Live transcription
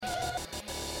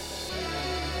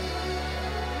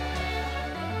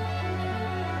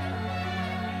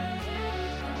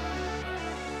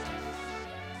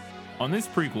On this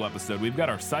prequel episode, we've got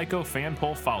our Psycho fan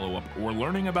poll follow-up. We're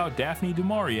learning about Daphne du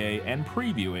Maurier and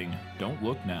previewing Don't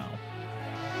Look Now.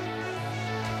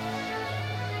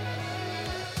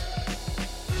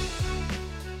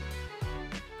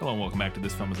 Hello and welcome back to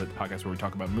This Film Is It, the podcast where we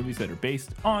talk about movies that are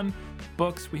based on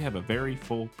books. We have a very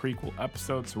full prequel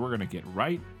episode, so we're going to get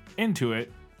right into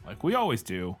it, like we always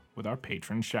do, with our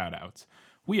patron shout-outs.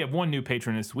 We have one new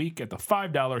patron this week at the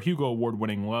 $5 Hugo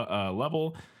Award-winning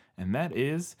level, and that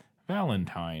is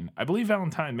Valentine. I believe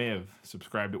Valentine may have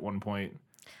subscribed at one point.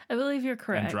 I believe you're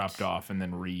correct. And dropped off and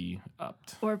then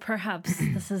re-upped. Or perhaps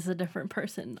this is a different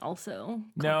person also.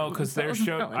 No, because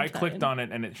I clicked on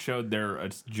it and it showed their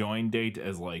join date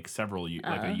as like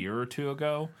like a year or two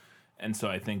ago. And so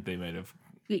I think they might have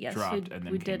dropped and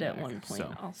then we did back, at one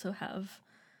point also have...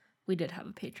 We did have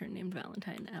a patron named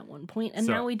Valentine at one point, and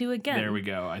now we do again. There we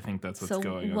go. I think that's what's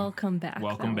going on. Welcome back,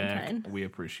 Welcome Valentine. back. We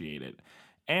appreciate it.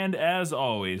 And as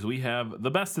always, we have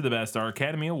the best of the best, our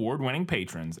Academy Award-winning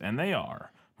patrons, and they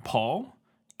are Paul,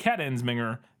 Kat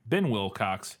Ensminger, Ben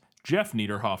Wilcox, Jeff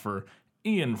Niederhofer,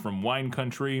 Ian from Wine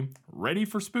Country, Ready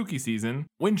for Spooky Season,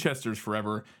 Winchester's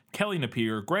Forever, Kelly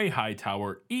Napier, Gray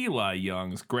Hightower, Eli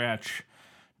Young, Scratch,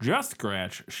 Just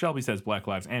Scratch, Shelby Says Black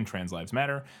Lives and Trans Lives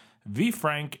Matter, V.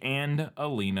 Frank, and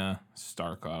Alina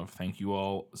Starkov. Thank you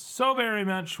all so very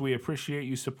much. We appreciate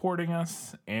you supporting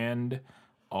us and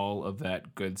all of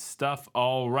that good stuff.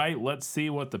 All right, let's see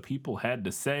what the people had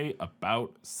to say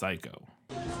about Psycho.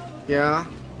 Yeah,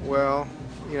 well,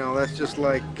 that's just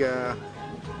like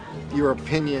your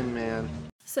opinion, man.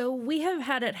 So we have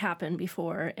had it happen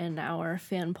before in our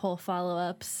fan poll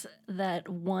follow-ups that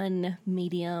one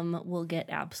medium will get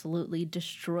absolutely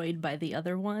destroyed by the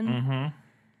other one. Mm-hmm.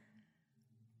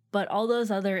 But all those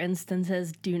other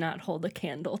instances do not hold a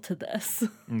candle to this.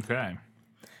 Okay.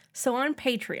 So on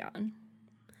Patreon,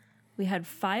 we had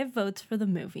 5 votes for the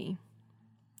movie,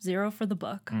 0 for the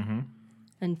book,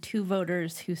 and 2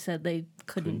 voters who said they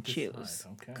couldn't choose.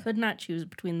 Okay. Could not choose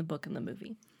between the book and the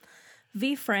movie.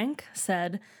 V. Frank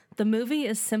said, the movie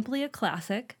is simply a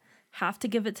classic. Have to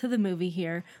give it to the movie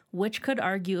here, which could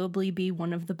arguably be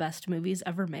one of the best movies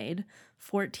ever made.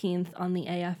 14th on the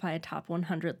AFI Top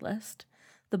 100 list.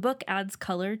 The book adds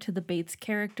color to the Bates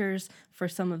characters for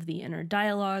some of the inner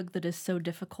dialogue that is so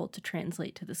difficult to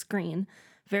translate to the screen,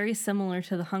 very similar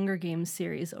to the Hunger Games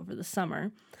series over the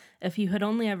summer. If you had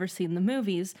only ever seen the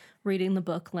movies, reading the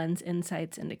book lends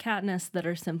insights into Katniss that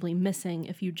are simply missing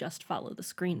if you just follow the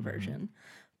screen version.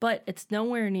 But it's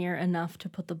nowhere near enough to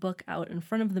put the book out in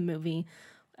front of the movie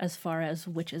as far as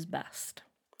which is best.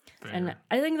 Fair. And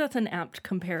I think that's an apt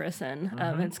comparison.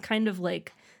 It's kind of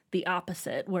like the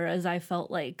opposite, whereas I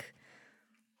felt like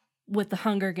with the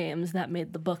Hunger Games that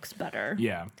made the books better.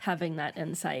 Yeah. Having that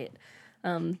insight.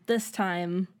 This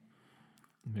time,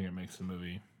 I think it makes the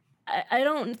movie. I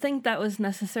don't think that was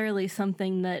necessarily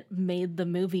something that made the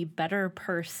movie better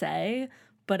per se,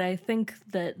 but I think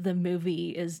that the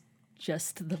movie is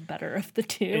just the better of the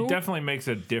two. It definitely makes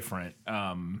it different.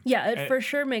 It for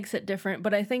sure makes it different,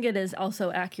 but I think it is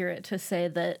also accurate to say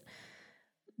that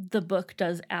the book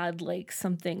does add like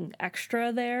something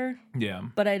extra there. Yeah.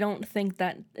 But I don't think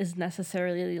that is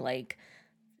necessarily like,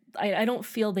 I don't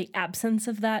feel the absence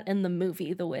of that in the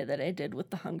movie the way that I did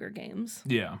with the Hunger Games.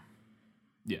 Yeah.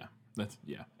 Yeah.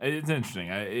 It's interesting.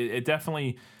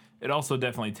 It also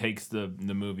definitely takes the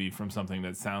movie from something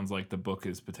that sounds like the book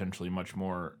is potentially much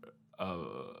more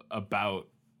about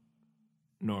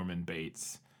Norman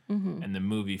Bates. Mm-hmm. And the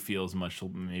movie feels much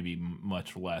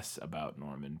less about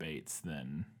Norman Bates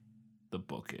than the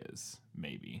book is,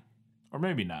 maybe. Or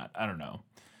maybe not. I don't know.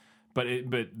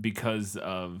 But because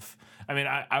of...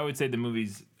 I would say the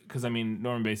movie's... Because,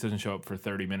 Norman Bates doesn't show up for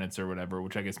 30 minutes or whatever,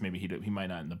 which I guess maybe he might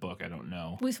not in the book. I don't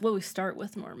know. We start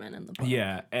with Norman in the book.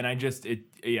 Yeah, and I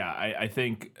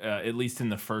think, at least in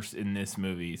this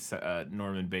movie,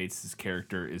 Norman Bates'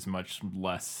 character is much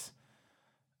less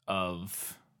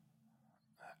of...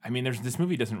 this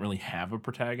movie doesn't really have a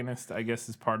protagonist, I guess,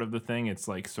 is part of the thing. It's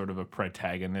like sort of a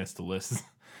protagonist-less.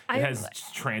 It has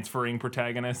transferring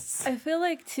protagonists. I feel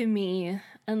like to me,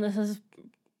 and this is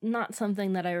not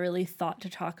something that I really thought to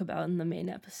talk about in the main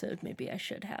episode, maybe I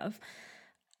should have.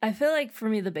 I feel like for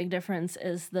me the big difference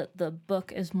is that the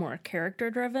book is more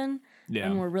character-driven,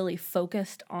 and we're really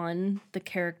focused on the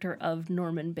character of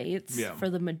Norman Bates for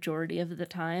the majority of the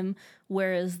time,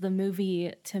 whereas the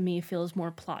movie, to me, feels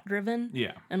more plot-driven,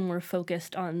 and we're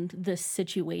focused on this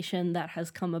situation that has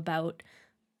come about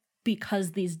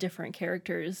because these different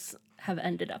characters have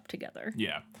ended up together.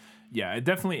 Yeah, it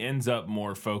definitely ends up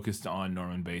more focused on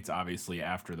Norman Bates, obviously,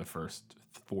 after the first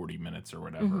 40 minutes or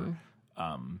whatever.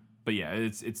 But yeah,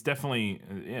 it's definitely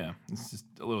it's just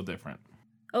a little different.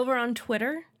 Over on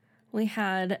Twitter, we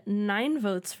had 9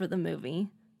 votes for the movie,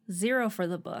 0 for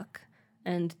the book,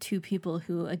 and 2 people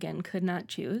who, again, could not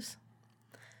choose.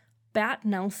 Bat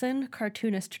Nelson,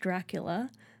 cartoonist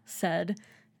Dracula, said,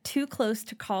 "Too close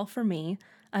to call for me.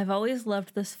 I've always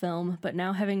loved this film, but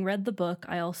now having read the book,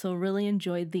 I also really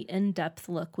enjoyed the in-depth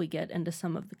look we get into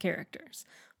some of the characters.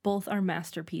 Both are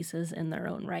masterpieces in their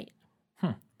own right."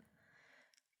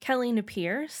 Kelly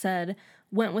Napier said,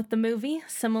 "Went with the movie,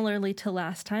 similarly to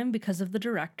last time because of the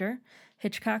director.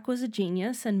 Hitchcock was a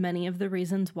genius, and many of the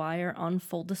reasons why are on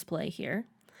full display here.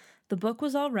 The book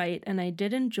was all right, and I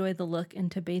did enjoy the look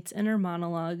into Bates' inner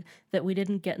monologue that we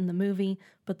didn't get in the movie,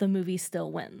 but the movie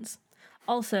still wins.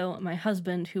 Also, my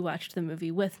husband, who watched the movie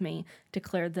with me,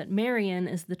 declared that Marion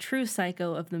is the true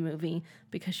psycho of the movie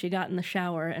because she got in the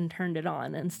shower and turned it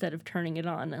on instead of turning it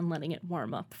on and letting it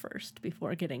warm up first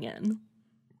before getting in."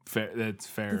 Fair, that's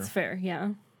fair. It's fair,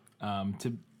 yeah.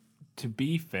 To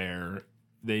be fair,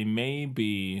 they may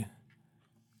be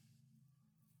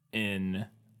in,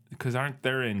 because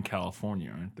they're in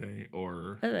California, aren't they?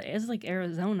 Or It's like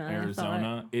Arizona.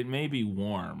 Arizona. It may be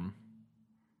warm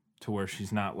to where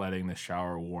she's not letting the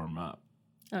shower warm up.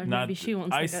 Or maybe she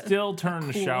wants. I Like still turn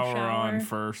the cool shower on shower.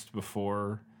 first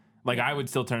before. Like I would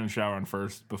still turn the shower on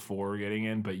first before getting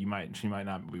in, but she might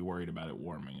not be worried about it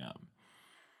warming up.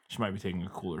 She might be taking a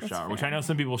cooler shower, which I know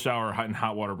some people shower in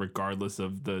hot water regardless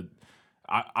of the.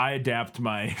 I adapt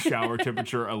my shower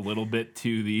temperature a little bit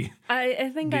to the.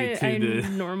 I think I the-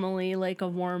 normally like a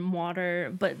warm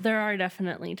water, but there are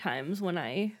definitely times when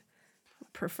I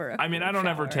prefer. I mean, I don't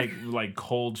ever shower. take like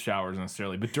cold showers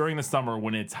necessarily, but during the summer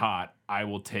when it's hot, I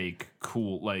will take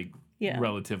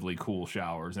relatively cool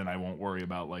showers, and I won't worry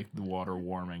about like the water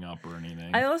warming up or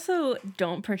anything. I also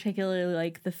don't particularly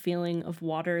like the feeling of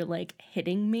water like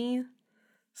hitting me,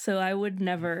 so I would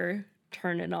never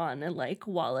turn it on and like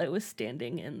while I was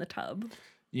standing in the tub.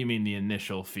 You mean the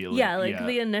initial feeling? Yeah, like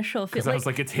the initial Because feeling. I was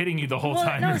like, it's hitting you the whole Well,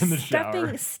 time no, you're in the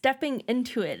shower. stepping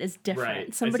into it is different.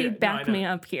 Right. Somebody I see- no, back I me know.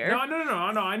 up here. No,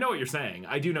 I know what you're saying.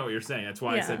 I do know what you're saying. That's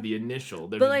why I Yeah. said the initial.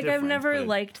 There's But a like I've difference, never but-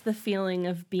 liked the feeling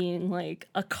of being like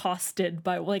accosted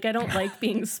by like I don't like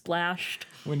being splashed.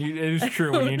 It is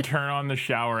true when you turn on the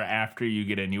shower after you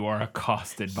get in, you are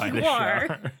accosted by the You are.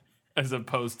 shower, as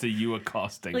opposed to you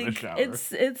accosting the Like shower.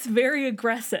 it's very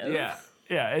aggressive.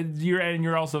 Yeah,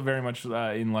 you're also very much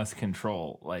in less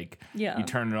control. Like Yeah. you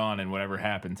turn it on and whatever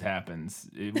happens.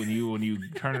 When you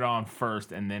turn it on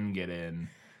first and then get in,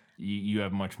 you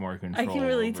have much more control.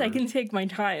 I can take my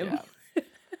time.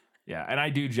 Yeah, and I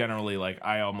do generally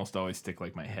I almost always stick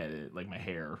my head, my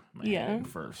hair in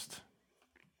first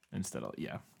instead of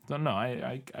So no,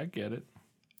 I get it.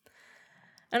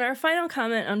 And our final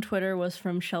comment on Twitter was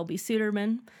from Shelby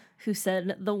Suderman, who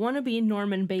said, "The wannabe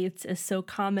Norman Bates is so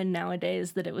common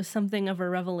nowadays that it was something of a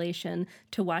revelation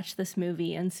to watch this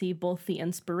movie and see both the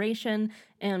inspiration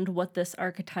and what this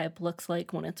archetype looks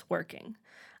like when it's working.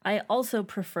 I also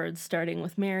preferred starting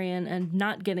with Marion and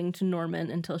not getting to Norman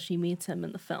until she meets him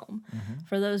in the film.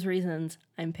 For those reasons,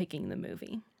 I'm picking the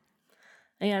movie."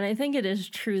 And I think it is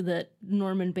true that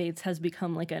Norman Bates has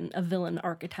become like a villain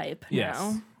archetype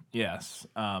now. Yes.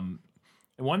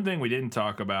 One thing we didn't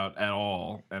talk about at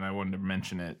all, and I wanted to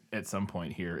mention it at some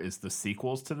point here, is the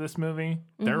sequels to this movie.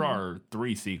 There are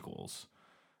 3 sequels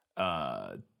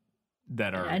that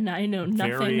are And I know nothing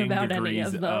varying about any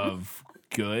degrees of them. of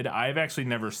good. I've actually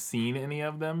never seen any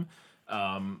of them,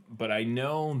 but I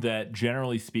know that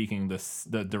generally speaking, the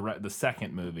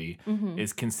second movie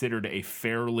is considered a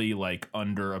fairly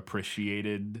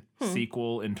underappreciated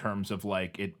sequel in terms of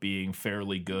it being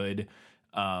fairly good,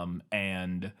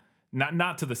 and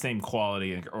not to the same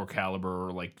quality or caliber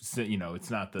or it's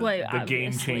not the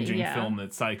game changing film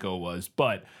that Psycho was,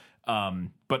 but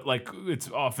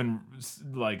it's often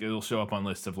it'll show up on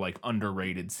lists of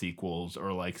underrated sequels or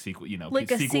sequel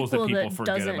Like a sequels sequel that people that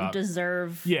forget doesn't about.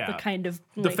 deserve Yeah. the kind of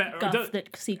guff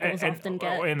that sequels often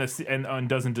get. And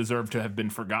doesn't deserve to have been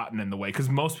forgotten in the way, because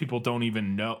most people don't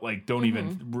even know, I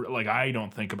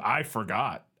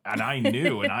forgot, and I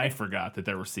knew, and I forgot that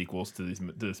there were sequels to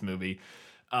this movie.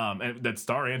 And that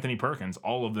star Anthony Perkins.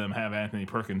 All of them have Anthony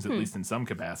Perkins, at least in some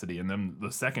capacity. And then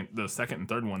the second and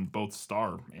third one both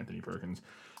star Anthony Perkins.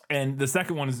 And the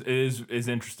second one is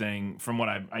interesting. From what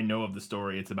I know of the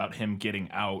story, it's about him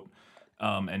getting out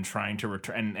and trying to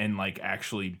return and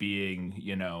actually being,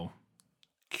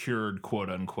 cured, quote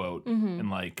unquote, and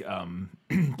like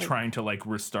trying to like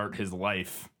restart his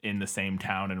life in the same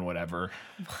town and whatever.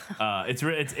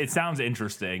 It sounds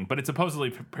interesting, but it's supposedly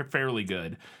fairly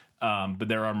good. But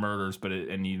there are murders,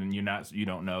 and you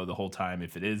don't know the whole time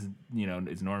if it is,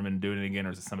 is Norman doing it again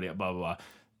or is it somebody else, blah blah blah.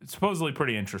 It's supposedly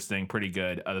pretty interesting, pretty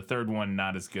good. The third one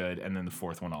not as good, and then the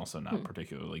fourth one also not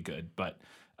particularly good. But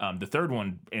the third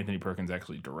one Anthony Perkins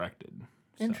actually directed.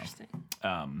 Interesting.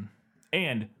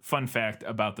 And fun fact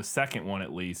about the second one,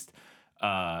 at least.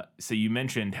 So you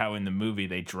mentioned how in the movie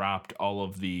they dropped all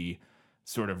of the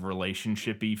sort of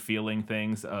relationship-y feeling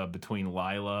things between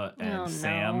Lila and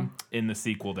Sam. No. In the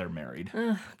sequel, they're married.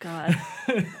 Oh, God.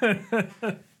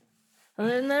 And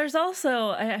then there's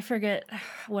also, I forget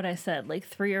what I said, like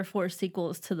 3 or 4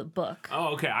 sequels to the book. Oh,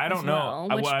 okay. I don't know.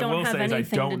 Which What I don't will have say is I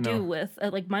anything to don't do know. with,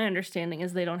 like, my understanding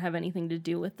is they don't have anything to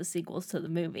do with the sequels to the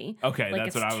movie. Okay, like, that's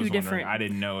it's what I was two wondering. different I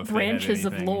didn't know if branches they had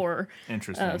of anything lore.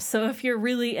 Interesting. So if you're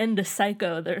really into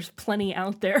Psycho, there's plenty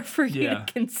out there for you Yeah.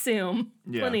 to consume.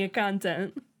 Yeah. Plenty of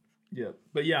content. Yeah,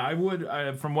 but yeah, I would.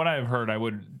 From what I've heard, I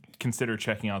would consider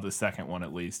checking out the second one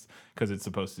at least because it's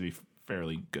supposed to be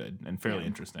fairly good and fairly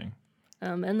interesting.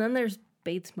 And then there's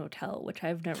Bates Motel, which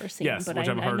I've never seen. Yes, but which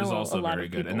I've heard know is also a lot very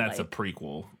of good, and people that's a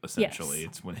prequel essentially. Yes.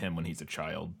 It's when he's a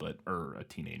child, or a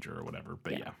teenager or whatever.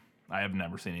 But yeah, I have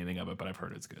never seen anything of it, but I've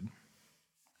heard it's good.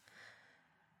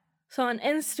 So on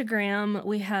Instagram,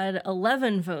 we had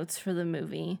 11 votes for the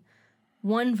movie,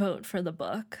 1 vote for the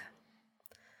book.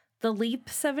 The Leap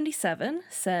 77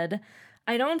 said,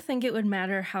 I don't think it would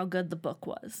matter how good the book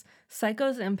was.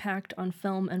 Psycho's impact on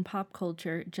film and pop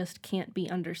culture just can't be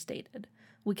understated.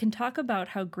 We can talk about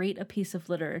how great a piece of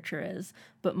literature is,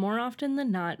 but more often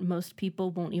than not, most people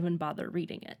won't even bother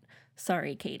reading it.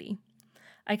 Sorry, Katie.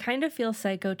 I kind of feel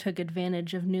Psycho took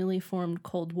advantage of newly formed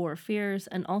Cold War fears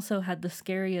and also had the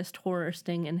scariest horror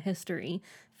sting in history,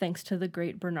 thanks to the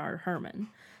great Bernard Herrmann.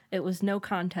 It was no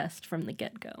contest from the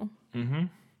get-go. Mm-hmm.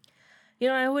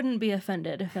 I wouldn't be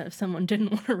offended if someone didn't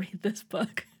want to read this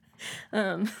book.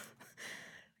 There's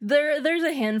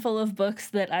a handful of books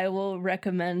that I will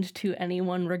recommend to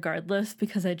anyone regardless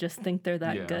because I just think they're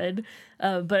that good.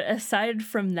 But aside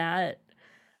from that,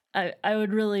 I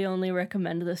would really only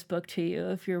recommend this book to you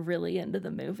if you're really into the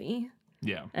movie.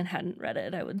 Yeah. And hadn't read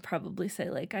it. I would probably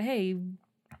say like, hey,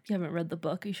 you haven't read the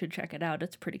book, you should check it out.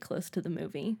 It's pretty close to the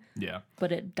movie. Yeah.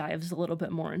 But it dives a little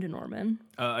bit more into Norman.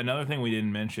 Another thing we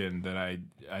didn't mention that I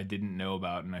didn't know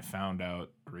about and I found out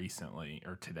recently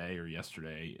or today or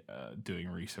yesterday doing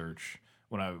research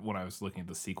when I was looking at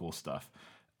the sequel stuff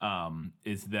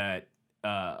is that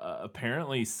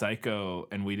apparently Psycho,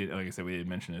 and we didn't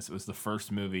mention this, it was the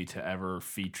first movie to ever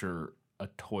feature a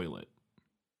toilet,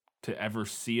 to ever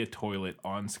see a toilet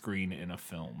on screen in a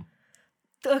film.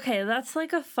 Okay, that's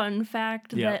like a fun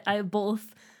fact that I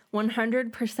both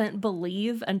 100%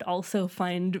 believe and also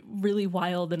find really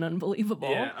wild and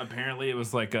unbelievable. Yeah, apparently it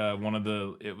was like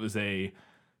it was a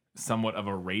somewhat of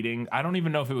a rating. I don't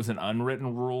even know if it was an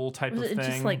unwritten rule type of thing. It's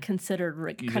just like considered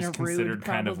kind of rude,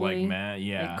 kind of like probably. meh,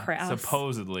 yeah. Like crass.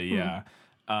 Supposedly, yeah.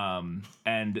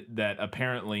 And that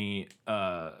apparently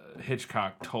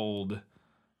Hitchcock told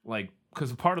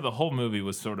because part of the whole movie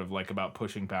was sort of like about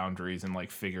pushing boundaries and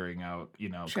like figuring out,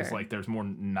 because like there's no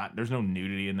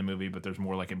nudity in the movie, but there's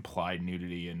more like implied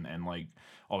nudity and like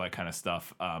all that kind of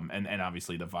stuff. And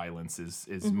obviously the violence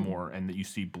is more, and that you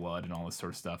see blood and all this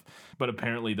sort of stuff. But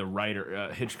apparently the writer,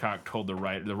 Hitchcock told the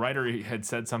writer had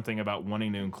said something about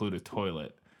wanting to include a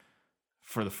toilet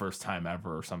for the first time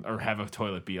ever or something, or have a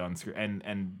toilet be on screen.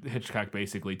 And Hitchcock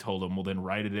basically told him, well, then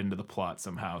write it into the plot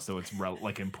somehow so it's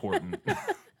important.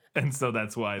 And so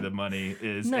that's why the money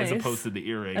is nice. As opposed to the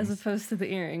earrings. As opposed to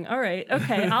the earring. All right.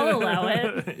 Okay. I'll allow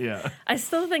it. Yeah. I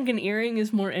still think an earring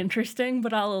is more interesting,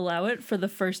 but I'll allow it for the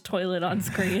first toilet on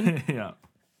screen. Yeah.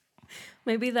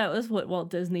 Maybe that was what Walt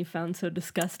Disney found so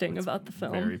disgusting about the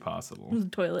film. Very possible. There's a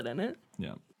toilet in it.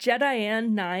 Yeah.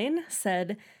 Jedi-Ann9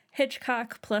 said,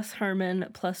 Hitchcock plus Herrmann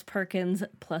plus Perkins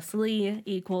plus Lee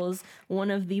equals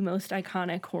one of the most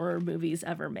iconic horror movies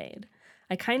ever made.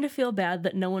 I kind of feel bad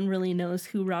that no one really knows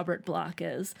who Robert Bloch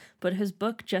is, but his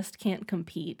book just can't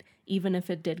compete, even if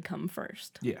it did come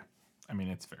first. Yeah. I mean,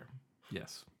 it's fair.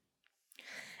 Yes.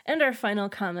 And our final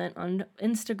comment on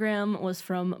Instagram was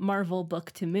from Marvel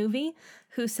Book to Movie,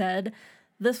 who said,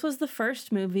 this was the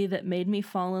first movie that made me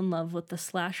fall in love with the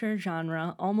slasher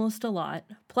genre almost a lot,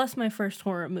 plus my first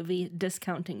horror movie,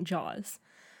 discounting Jaws.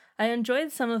 I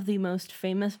enjoyed some of the most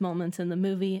famous moments in the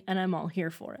movie, and I'm all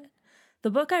here for it. The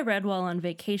book I read while on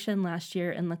vacation last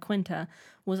year in La Quinta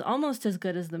was almost as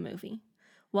good as the movie.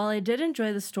 While I did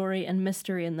enjoy the story and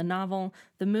mystery in the novel,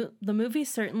 the movie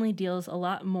certainly deals a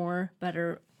lot more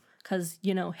better because,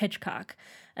 Hitchcock.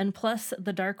 And plus,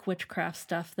 the dark witchcraft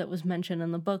stuff that was mentioned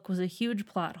in the book was a huge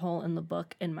plot hole in the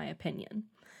book, in my opinion.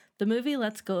 The movie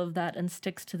lets go of that and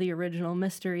sticks to the original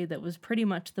mystery that was pretty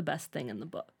much the best thing in the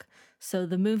book. So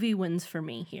the movie wins for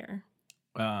me here.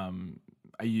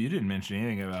 You didn't mention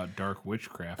anything about dark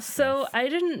witchcraft So stuff. I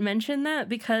didn't mention that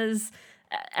because,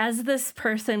 as this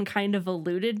person kind of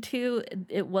alluded to,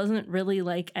 it wasn't really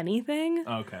like anything.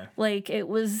 Okay. Like, it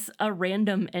was a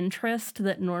random interest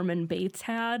that Norman Bates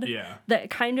had. Yeah. That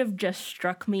kind of just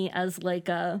struck me as like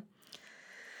a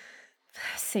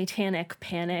satanic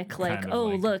panic. Like, Kind of oh,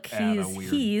 like look, add a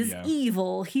he's weird-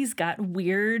 evil. He's got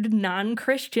weird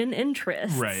non-Christian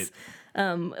interests. Right.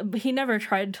 But he never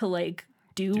tried to like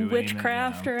do anything,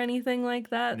 witchcraft yeah. or anything like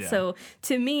that. Yeah. So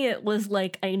to me, it was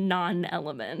like a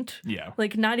non-element. Yeah.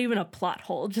 Like, not even a plot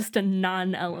hole, just a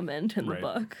non-element in Right. the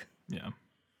book. Yeah.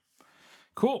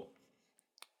 Cool.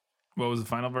 What was the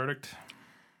final verdict?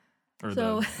 Or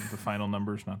So- the final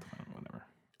numbers, not the final, whatever.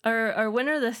 Our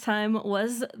winner this time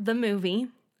was the movie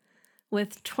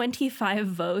with 25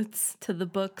 votes to the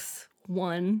book's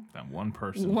 1. That one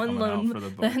person One coming out lone, for the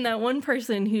book. and that one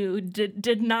person who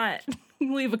did not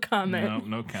leave a comment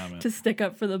No comment. to stick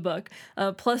up for the book,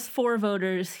 plus 4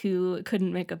 voters who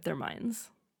couldn't make up their minds.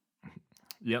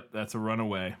 Yep, that's a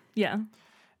runaway. Yeah.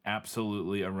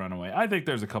 Absolutely a runaway. I think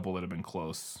there's a couple that have been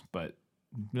close, but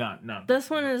not. This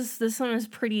one is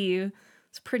pretty.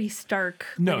 It's pretty stark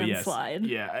landslide.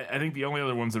 Yes. Yeah, I think the only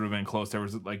other ones that have been close, there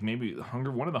was like maybe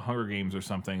one of the Hunger Games or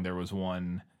something. There was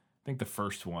one, I think the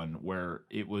first one, where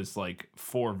it was like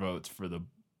 4 votes for the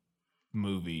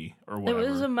movie or whatever. It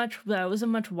was a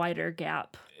much wider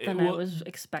gap than I was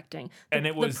expecting. And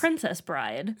it was the Princess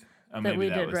Bride that maybe we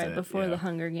that did was right it, before yeah. the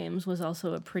Hunger Games was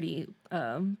also a pretty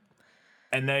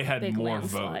And they had big more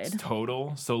landslide. votes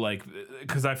total. So like,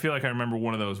 because I feel like I remember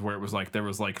one of those where it was like there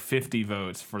was like 50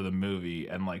 votes for the movie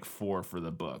and like 4 for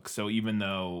the book. So even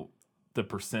though the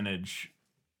percentage,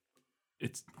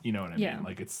 it's, you know what I Yeah. mean?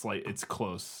 Like it's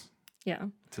close yeah.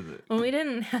 to the. Well,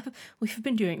 we've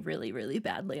been doing really, really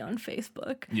badly on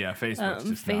Facebook. Yeah, Facebook's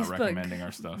just not Facebook- recommending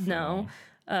our stuff. No.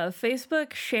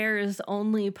 Facebook shares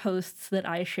only posts that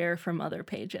I share from other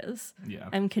pages. Yeah,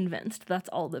 I'm convinced that's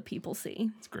all that people see.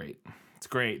 it's great. It's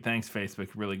great. Thanks, Facebook.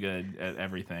 Really good at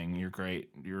everything. You're great.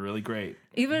 You're really great.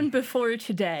 Even before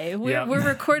today, Yeah. we're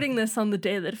recording this on the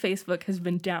day that Facebook has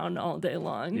been down all day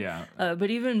long. Yeah. But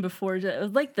even before,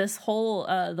 like this whole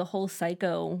the whole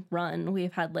Psycho run,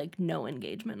 we've had like no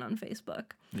engagement on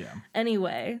Facebook. Yeah.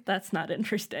 Anyway, that's not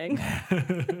interesting.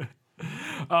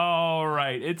 All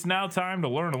right. It's now time to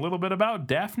learn a little bit about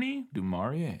Daphne du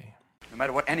Maurier. No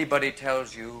matter what anybody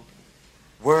tells you,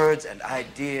 words and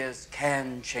ideas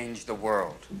can change the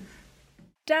world.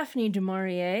 Daphne du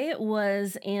Maurier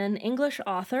was an English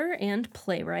author and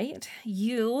playwright.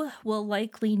 You will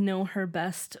likely know her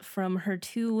best from her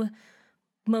 2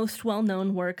 most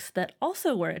well-known works that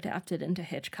also were adapted into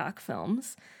Hitchcock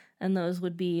films, and those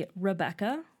would be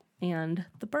Rebecca and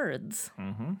The Birds.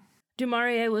 Du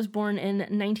Maurier was born in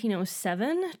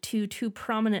 1907 to 2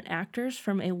 prominent actors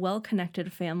from a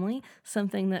well-connected family,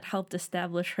 something that helped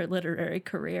establish her literary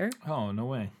career. Oh, no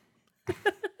way.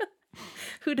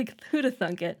 Who'da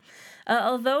thunk it?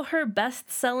 Although her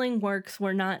best-selling works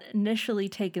were not initially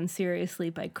taken seriously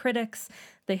by critics,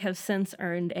 they have since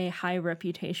earned a high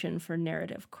reputation for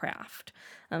narrative craft.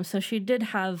 So she did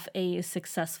have a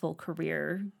successful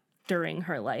career during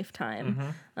her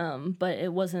lifetime, but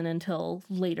it wasn't until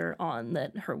later on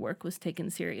that her work was taken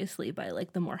seriously by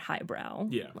like the more highbrow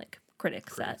like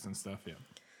critics And stuff, yeah.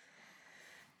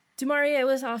 Du Maurier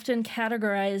was often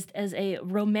categorized as a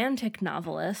romantic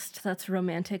novelist. That's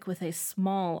romantic with a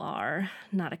small r,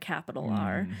 not a capital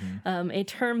R. A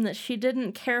term that she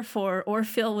didn't care for or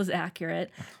feel was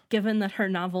accurate, given that her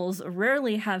novels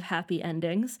rarely have happy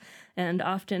endings and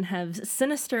often have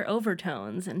sinister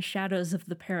overtones and shadows of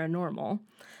the paranormal.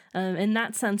 In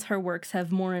that sense, her works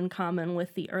have more in common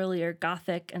with the earlier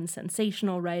Gothic and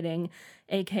sensational writing,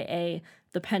 aka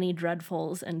the Penny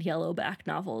Dreadfuls and Yellowback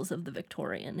novels of the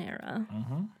Victorian era.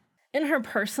 In her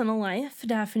personal life,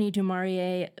 Daphne du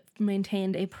Maurier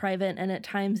maintained a private and at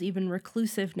times even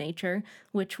reclusive nature,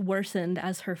 which worsened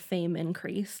as her fame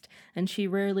increased, and she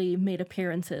rarely made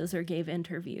appearances or gave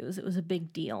interviews. It was a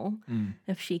big deal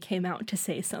if she came out to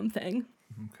say something.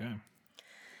 Okay.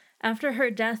 After her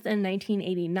death in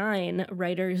 1989,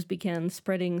 writers began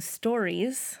spreading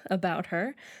stories about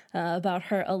her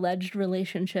alleged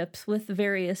relationships with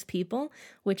various people,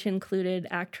 which included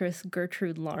actress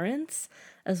Gertrude Lawrence,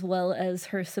 as well as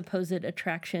her supposed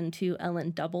attraction to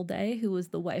Ellen Doubleday, who was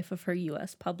the wife of her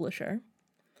U.S. publisher.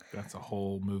 That's a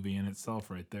whole movie in itself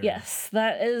right there. Yes,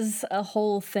 that is a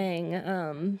whole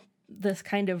thing. This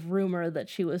kind of rumor that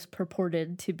she was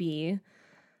purported to be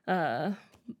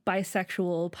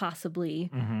bisexual,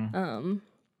 possibly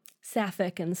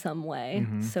sapphic in some way,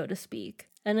 so to speak.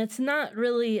 And it's not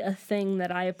really a thing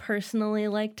that I personally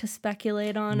like to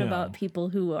speculate on about people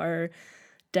who are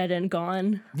dead and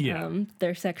gone,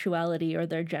 their sexuality or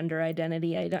their gender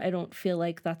identity. I don't feel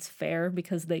like that's fair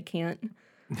because they can't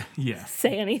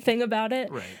say anything about it.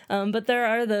 Right. But there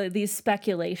are these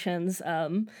speculations.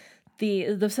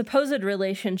 The supposed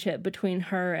relationship between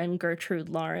her and Gertrude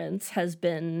Lawrence has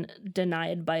been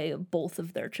denied by both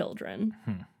of their children.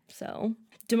 So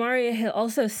du Maurier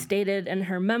also stated in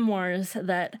her memoirs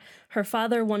that her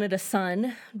father wanted a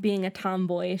son. Being a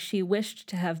tomboy, she wished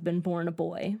to have been born a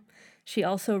boy. She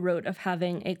also wrote of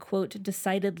having a, quote,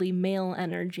 decidedly male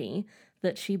energy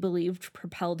that she believed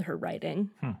propelled her writing.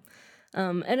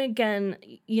 And again,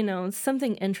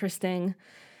 something interesting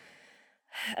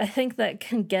I think that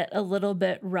can get a little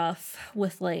bit rough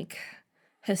with like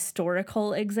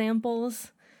historical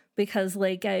examples because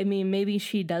maybe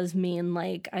she does mean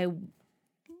like I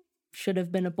should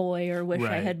have been a boy or wish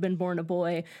I had been born a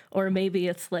boy, or maybe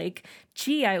it's like,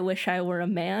 gee, I wish I were a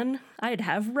man. I'd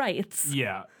have rights.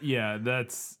 Yeah,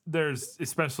 there's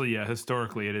especially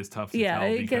historically it is tough to tell.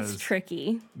 It gets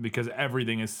tricky because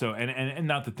everything is so and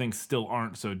not that things still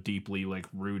aren't so deeply like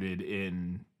rooted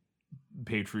in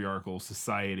patriarchal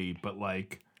society, but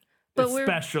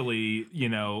especially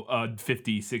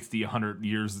 50, 60, 100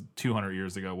 years, 200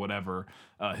 years ago, whatever,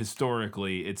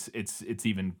 historically it's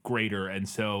even greater, and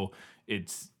so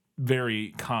it's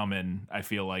very common, I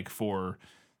feel like, for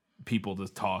people to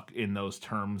talk in those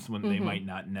terms when they might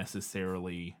not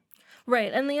necessarily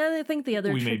right. And the other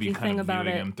we may be tricky kind thing of about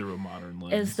viewing it them through a modern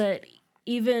lens is that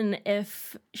even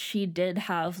if she did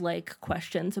have like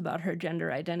questions about her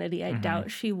gender identity, I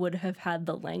doubt she would have had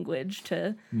the language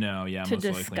to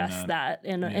discuss that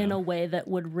in a way that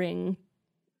would ring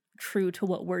true to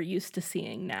what we're used to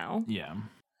seeing now. Yeah.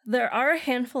 There are a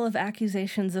handful of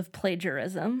accusations of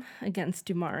plagiarism against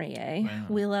du Maurier. Wow.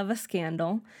 We love a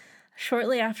scandal.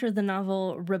 Shortly after the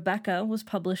novel Rebecca was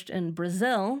published in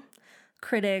Brazil,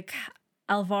 critic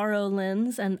Alvaro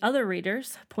Lins and other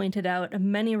readers pointed out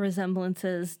many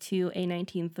resemblances to a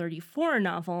 1934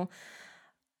 novel,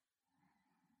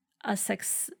 a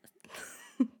successora?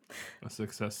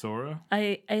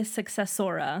 A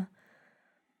successora.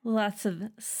 Lots of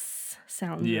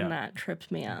sounds in that tripped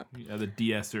me up. Yeah, the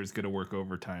de-esser is going to work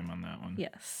overtime on that one.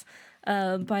 Yes.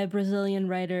 By Brazilian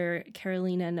writer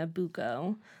Carolina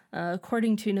Nabuco.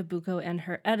 According to Nabuco and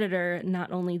her editor,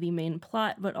 not only the main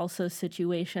plot, but also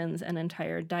situations and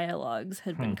entire dialogues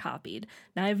had been copied.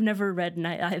 Now, I've never read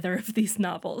either of these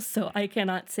novels, so I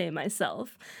cannot say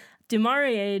myself. Du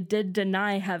Maurier did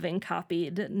deny having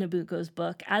copied Nabuco's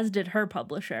book, as did her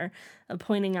publisher,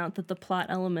 pointing out that the plot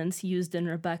elements used in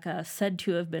Rebecca, said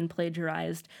to have been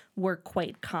plagiarized, were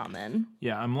quite common.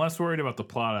 Yeah, I'm less worried about the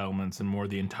plot elements and more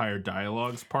the entire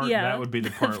dialogues part. Yeah, that would be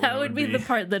the part that would be the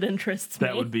part that interests me.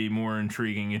 That would be more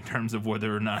intriguing in terms of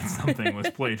whether or not something was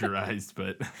plagiarized,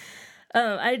 but...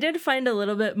 I did find a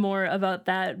little bit more about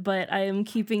that, but I am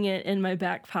keeping it in my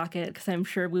back pocket because I'm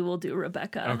sure we will do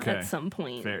Rebecca at some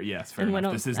point. Fair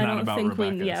enough. This is not about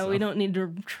Rebecca. We don't need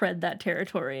to tread that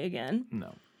territory again.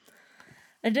 No.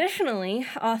 Additionally,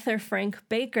 author Frank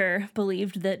Baker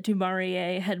believed that du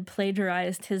Maurier had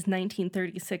plagiarized his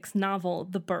 1936 novel,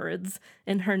 The Birds,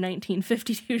 in her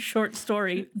 1952 short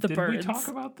story, The Birds. Did we talk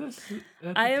about this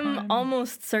at the I am time?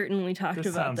 almost certain we talked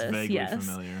about this. This sounds vaguely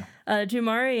familiar. Du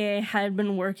Maurier had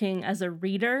been working as a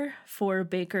reader for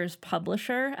Baker's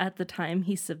publisher at the time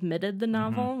he submitted the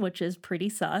novel, which is pretty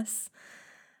sus.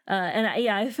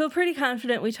 I feel pretty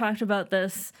confident we talked about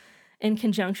this in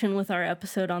conjunction with our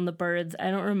episode on The Birds.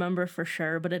 I don't remember for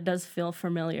sure, but it does feel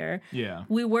familiar. Yeah.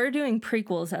 We were doing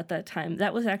prequels at that time.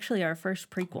 That was actually our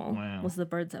first prequel, was the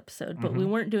Birds episode, but we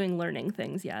weren't doing learning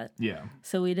things yet. Yeah.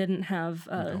 So we didn't have...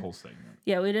 the whole segment.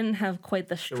 Yeah, we didn't have quite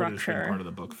the structure part of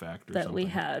the book fact or that something. we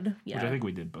had. Yeah. Which I think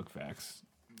we did book facts.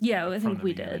 Yeah, I think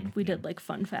we did. We did like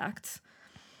fun facts.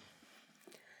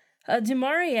 Du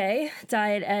Maurier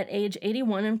died at age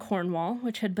 81 in Cornwall,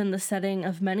 which had been the setting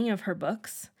of many of her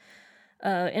books.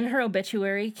 In her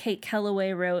obituary, Kate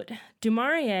Kellaway wrote, Du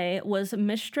Maurier was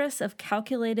mistress of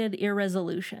calculated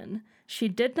irresolution. She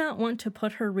did not want to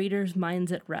put her readers'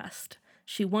 minds at rest.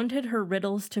 She wanted her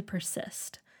riddles to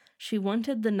persist. She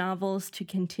wanted the novels to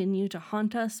continue to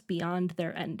haunt us beyond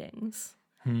their endings.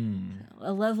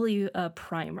 A lovely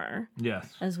primer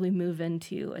Yes. as we move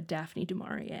into a Daphne du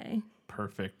Maurier.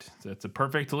 Perfect. That's a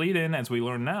perfect lead in as we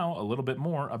learn now a little bit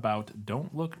more about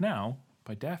Don't Look Now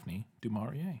by Daphne du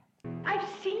Maurier. I've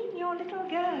seen your little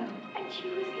girl, and she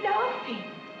was laughing.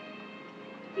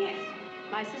 Yes,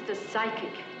 My sister's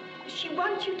psychic. she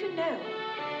wants you to know.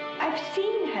 I've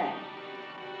seen her,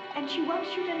 and she wants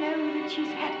you to know that she's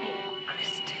happy.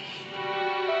 Christine.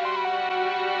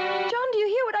 John, do you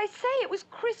hear what I say? It was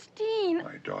Christine.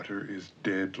 My daughter is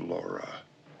dead, Laura.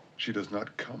 She does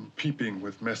not come peeping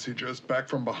with messages back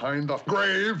from behind the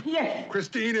grave. Yes.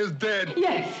 Christine is dead.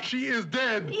 Yes. She is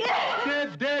dead. Yes.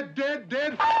 Dead, dead, dead,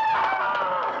 dead.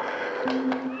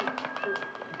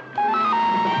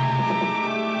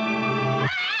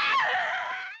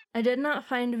 I did not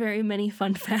find very many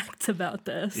fun facts about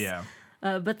this. Yeah.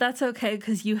 But that's okay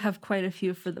because you have quite a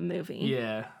few for the movie.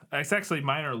 Yeah. It's actually,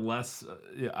 mine are less.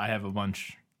 I have a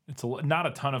bunch. It's not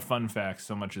a ton of fun facts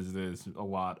so much as it is a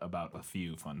lot about a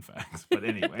few fun facts. But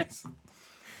anyways.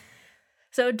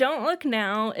 So Don't Look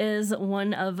Now is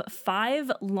one of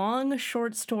 5 long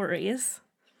short stories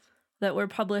that were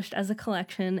published as a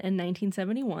collection in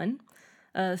 1971.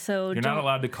 You're not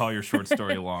allowed to call your short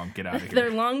story long. Get out of here.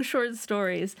 They're long short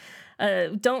stories.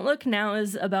 Don't Look Now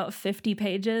is about 50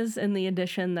 pages in the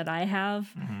edition that I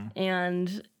have.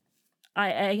 And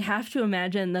I have to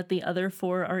imagine that the other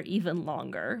 4 are even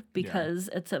longer because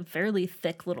it's a fairly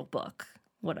thick little book,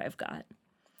 what I've got.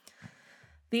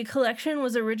 The collection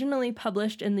was originally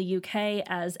published in the UK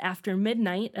as After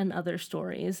Midnight and Other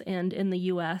Stories, and in the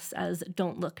US as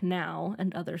Don't Look Now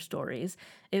and Other Stories.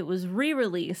 It was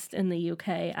re-released in the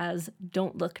UK as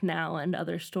Don't Look Now and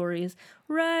Other Stories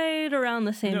right around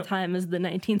the same time as the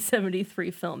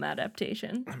 1973 film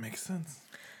adaptation. That makes sense.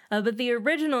 But the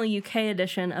original UK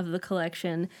edition of the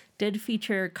collection did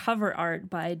feature cover art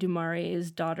by du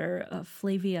Maurier's daughter,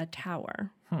 Flavia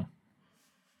Tower.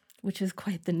 Which is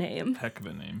quite the name. Heck of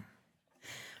a name.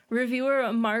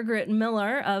 Reviewer Margaret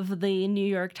Miller of the New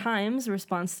York Times'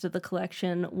 response to the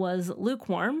collection was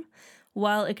lukewarm.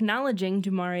 While acknowledging du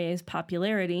Maurier's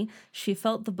popularity, she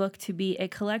felt the book to be a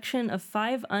collection of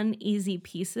 5 uneasy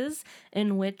pieces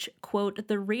in which, quote,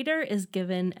 the reader is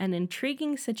given an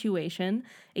intriguing situation,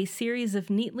 a series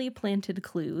of neatly planted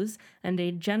clues, and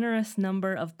a generous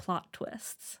number of plot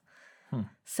twists.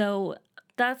 So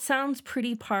that sounds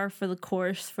pretty par for the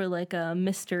course for like a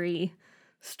mystery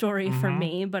story for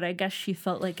me, but I guess she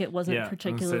felt like it wasn't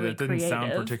particularly it didn't creative.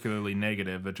 sound particularly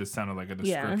negative. It just sounded like a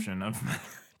description of.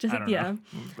 Just I don't know.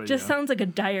 But just sounds like a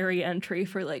diary entry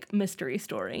for like mystery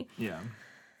story. Yeah.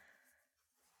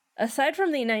 Aside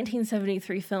from the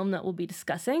 1973 film that we'll be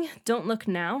discussing, Don't Look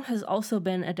Now has also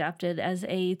been adapted as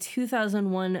a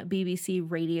 2001 BBC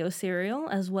radio serial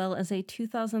as well as a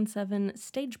 2007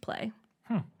 stage play.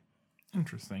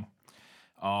 Interesting.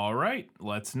 All right,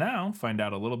 let's now find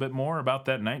out a little bit more about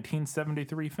that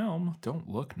 1973 film, Don't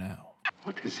Look Now.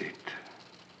 What is it,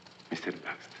 Mr.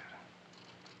 Baxter?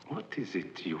 What is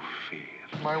it you fear?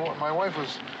 My wife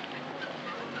was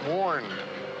warned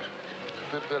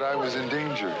that I was in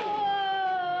danger.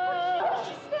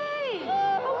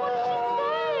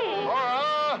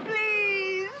 Laura!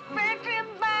 Please, fetch him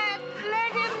back.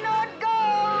 Let him not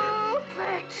go.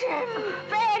 Fetch him.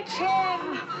 Fetch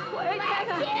him.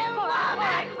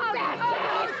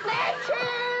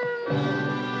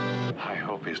 I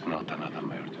hope it's not another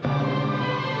murder.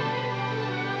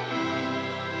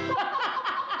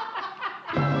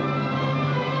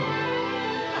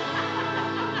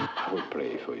 I will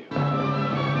pray for you.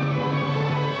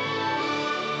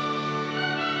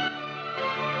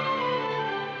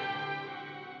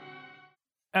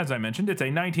 As I mentioned, it's a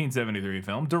 1973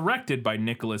 film directed by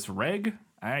Nicholas Reg.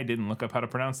 I didn't look up how to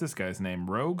pronounce this guy's name.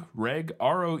 Reg,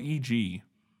 R-O-E-G.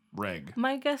 Reg.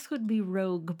 My guess would be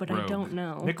Rogue, but I don't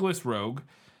know. Nicholas Roeg,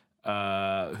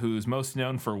 who's most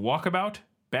known for Walkabout,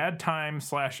 Bad Time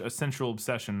 / Essential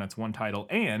Obsession, that's one title,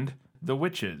 and The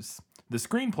Witches. The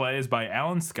screenplay is by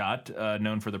Alan Scott,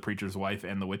 known for The Preacher's Wife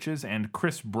and The Witches, and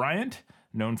Chris Bryant,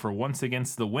 known for Once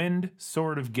Against the Wind,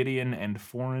 Sword of Gideon, and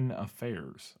Foreign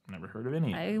Affairs. Never heard of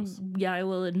any of those. I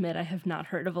will admit I have not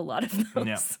heard of a lot of those.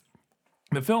 Yeah.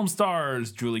 The film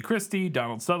stars Julie Christie,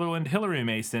 Donald Sutherland, Hilary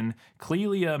Mason,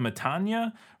 Clelia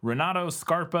Matania, Renato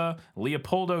Scarpa,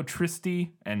 Leopoldo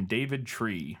Tristi, and David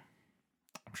Tree.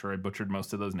 I'm sure I butchered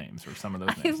most of those names, or some of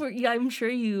those names. I'm sure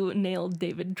you nailed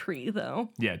David Tree, though.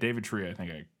 Yeah, David Tree, I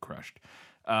think I crushed.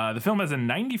 The film has a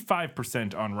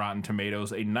 95% on Rotten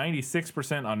Tomatoes, a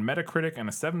 96% on Metacritic, and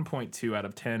a 7.2 out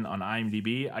of 10 on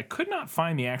IMDb. I could not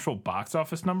find the actual box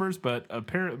office numbers, but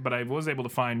I was able to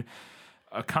find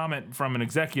a comment from an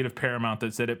executive Paramount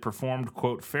that said it performed,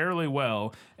 quote, fairly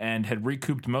well and had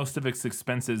recouped most of its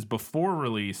expenses before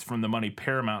release from the money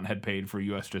Paramount had paid for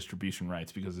U.S. distribution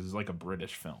rights, because this is like a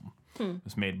British film. It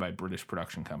was made by British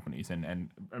production companies and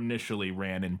initially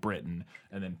ran in Britain,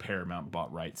 and then Paramount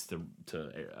bought rights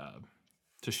to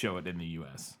show it in the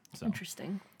U.S. So.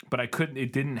 Interesting. But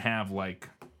it didn't have like,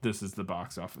 this is the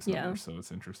box office number, so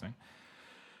it's interesting.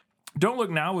 Don't Look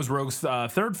Now was Roeg's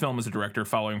third film as a director,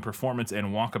 following Performance and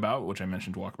Walkabout, which I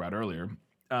mentioned Walkabout earlier.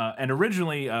 And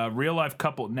originally, real-life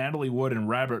couple Natalie Wood and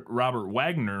Robert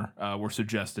Wagner were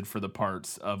suggested for the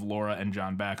parts of Laura and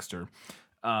John Baxter.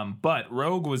 But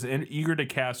Roeg was eager to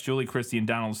cast Julie Christie and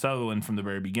Donald Sutherland from the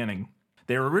very beginning.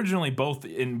 They were originally both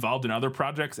involved in other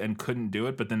projects and couldn't do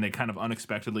it, but then they kind of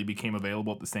unexpectedly became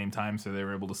available at the same time, so they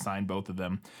were able to sign both of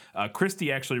them.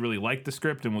 Christie actually really liked the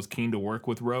script and was keen to work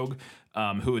with Roeg,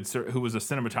 who was a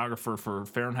cinematographer for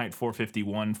Fahrenheit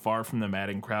 451, Far from the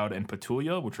Madding Crowd, and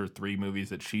Petulia, which are 3 movies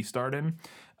that she starred in.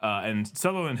 And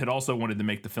Sutherland had also wanted to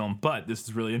make the film, but this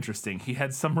is really interesting. He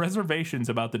had some reservations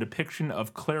about the depiction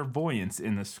of clairvoyance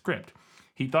in the script.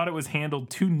 He thought it was handled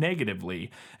too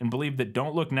negatively and believed that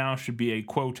Don't Look Now should be a,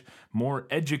 quote, more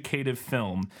educative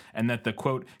film, and that the,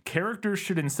 quote, characters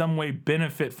should in some way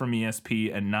benefit from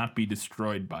ESP and not be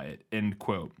destroyed by it, end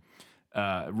quote.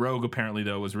 Roeg apparently,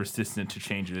 though, was resistant to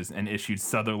changes and issued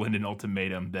Sutherland an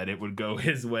ultimatum that it would go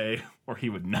his way or he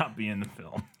would not be in the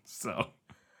film. So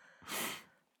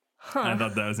I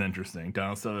thought that was interesting.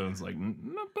 Donald Sutherland's like,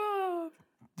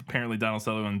 apparently Donald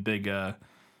Sutherland,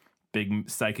 big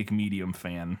psychic medium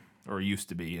fan, or used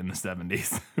to be in the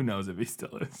 70s. Who knows if he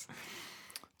still is.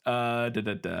 So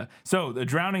the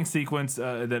drowning sequence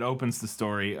that opens the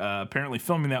story, apparently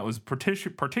filming that was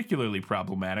particularly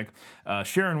problematic.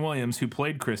 Sharon Williams, who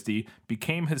played Christie,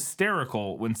 became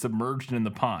hysterical when submerged in the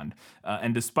pond.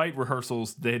 And despite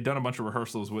rehearsals, they had done a bunch of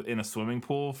rehearsals in a swimming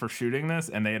pool for shooting this,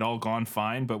 and they had all gone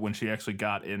fine. But when she actually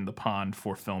got in the pond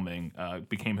for filming,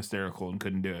 became hysterical and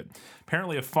couldn't do it.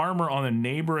 Apparently, a farmer on a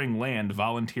neighboring land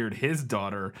volunteered his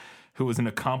daughter, who was an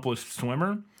accomplished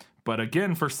swimmer. But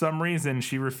again, for some reason,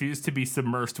 she refused to be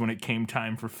submersed when it came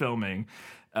time for filming.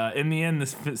 In the end,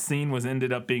 this scene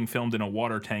ended up being filmed in a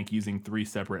water tank using 3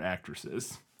 separate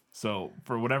actresses. So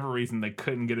for whatever reason, they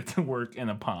couldn't get it to work in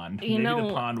a pond. Maybe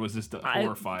the pond was just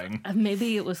horrifying.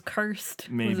 Maybe it was cursed.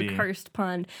 Maybe. It was a cursed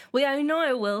pond. Well, yeah,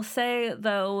 I will say,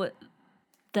 though,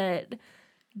 that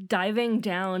diving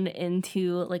down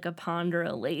into like a pond or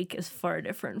a lake is far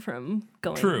different from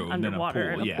going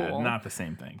underwater in a pool. Yeah, not the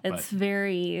same thing. It's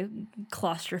very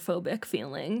claustrophobic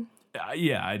feeling.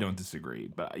 Yeah, I don't disagree,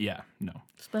 but yeah, no.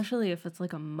 Especially if it's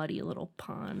like a muddy little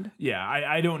pond. Yeah,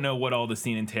 I don't know what all the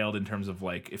scene entailed in terms of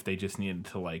like if they just needed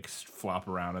to like flop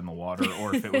around in the water,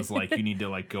 or if it was like you need to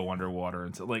like go underwater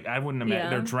and so like I wouldn't imagine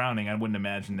they're drowning. I wouldn't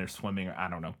imagine they're swimming. I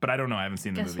don't know, but I don't know. I haven't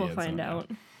seen the movie yet. Guess we'll find out.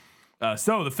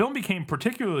 So the film became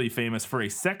particularly famous for a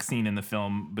sex scene in the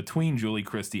film between Julie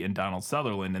Christie and Donald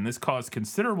Sutherland, and this caused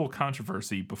considerable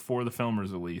controversy before the film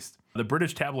was released. The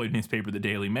British tabloid newspaper, the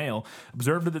Daily Mail,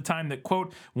 observed at the time that,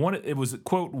 quote, it was,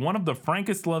 quote, one of the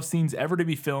frankest love scenes ever to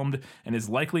be filmed and is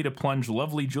likely to plunge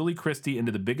lovely Julie Christie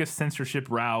into the biggest censorship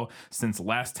row since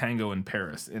Last Tango in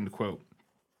Paris, end quote.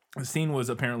 The scene was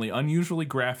apparently unusually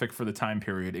graphic for the time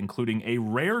period, including a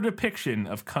rare depiction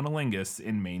of cunnilingus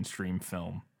in mainstream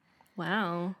film.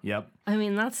 Wow. Yep. I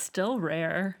mean, that's still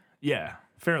rare. Yeah,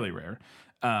 fairly rare.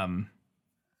 I mean,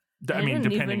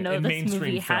 didn't even know in this mainstream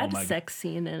movie film, had sex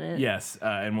scene in it. Yes,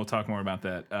 and we'll talk more about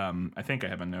that. I think I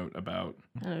have a note about.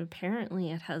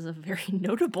 Apparently, it has a very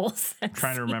notable sex. I'm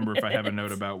trying to remember if I have a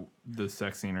note about the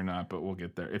sex scene or not, but we'll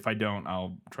get there. If I don't,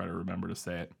 I'll try to remember to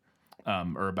say it,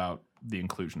 or about the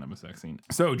inclusion of a sex scene.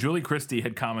 So Julie Christie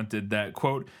had commented that,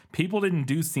 quote, people didn't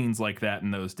do scenes like that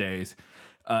in those days.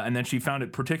 And then she found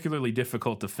it particularly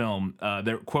difficult to film.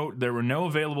 Quote, there were no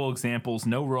available examples,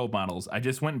 no role models. I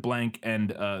just went blank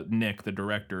and Nick, the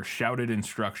director, shouted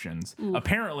instructions. Ooh.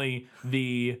 Apparently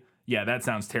that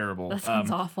sounds terrible. That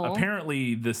sounds awful.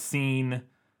 Apparently the scene,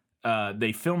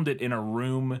 they filmed it in a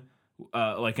room,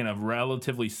 like in a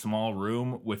relatively small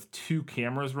room with 2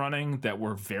 cameras running that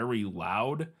were very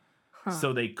loud. Huh.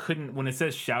 So they couldn't, when it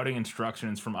says shouting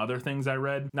instructions from other things I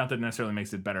read, not that it necessarily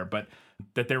makes it better, but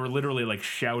that they were literally like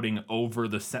shouting over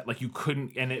the set, like you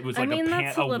couldn't, and it was like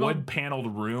a wood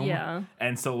paneled room. Yeah.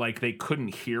 And so like they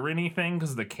couldn't hear anything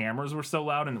because the cameras were so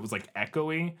loud and it was like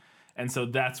echoey. And so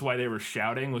that's why they were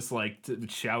shouting, was like to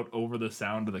shout over the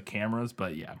sound of the cameras.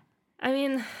 But yeah. I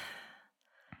mean,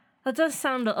 That does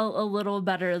sound a little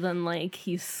better than like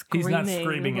he's screaming. He's not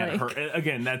screaming at like- her.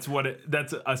 Again, that's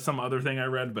some other thing I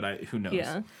read, but who knows?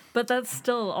 Yeah, but that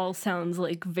still all sounds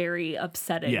like very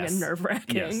upsetting and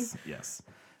nerve-wracking. Yes.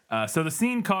 So the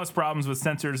scene caused problems with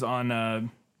censors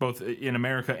on both in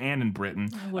America and in Britain.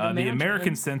 The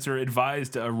American censor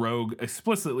advised Rogue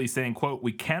explicitly saying, quote,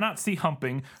 "We cannot see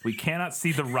humping. We cannot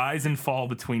see the rise and fall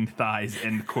between thighs,"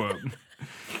 end quote.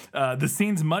 The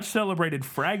scene's much celebrated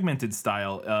fragmented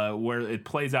style where it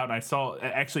plays out. And I saw,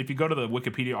 actually, if you go to the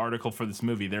Wikipedia article for this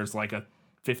movie, there's like a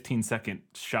 15-second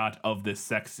shot of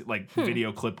this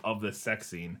video clip of this sex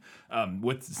scene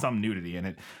with some nudity in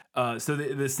it. So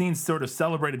the scene's sort of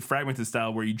celebrated fragmented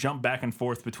style where you jump back and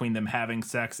forth between them having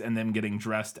sex and them getting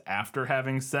dressed after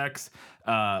having sex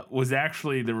was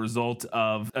actually the result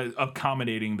of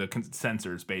accommodating the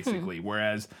censors, basically.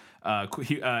 Whereas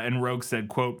and Rogue said,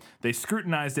 quote, "They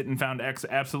scrutinized it and found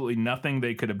absolutely nothing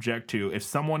they could object to. If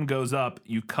someone goes up,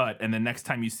 you cut, and the next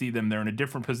time you see them, they're in a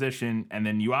different position, and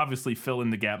then you obviously fill in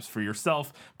the gaps for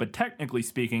yourself. But technically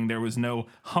speaking, there was no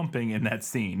humping in that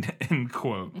scene," end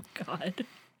quote. God.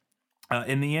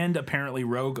 In the end, apparently,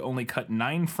 Rogue only cut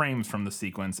 9 frames from the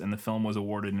sequence, and the film was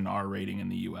awarded an R rating in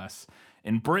the U.S.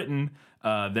 In Britain,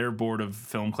 their Board of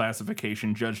Film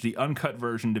Classification judged the uncut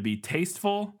version to be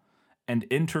tasteful and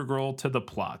integral to the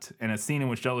plot, and a scene in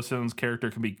which Yellowstone's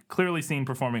character can be clearly seen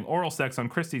performing oral sex on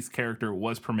Christie's character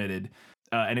was permitted,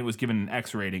 and it was given an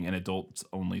X rating and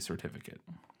adults-only certificate.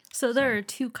 So there are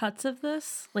 2 cuts of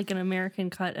this, like an American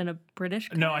cut and a British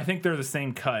cut? No, I think they're the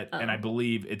same cut, and I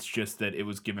believe it's just that it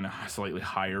was given a slightly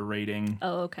higher rating.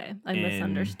 Oh, okay. I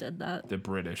misunderstood that. The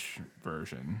British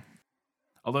version.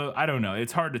 Although, I don't know.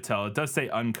 It's hard to tell. It does say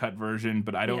uncut version,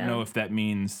 but I don't know if that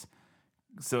means...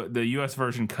 So the U.S.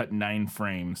 version cut 9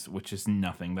 frames, which is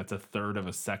nothing. That's a third of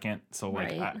a second. So,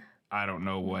 like, Right. I don't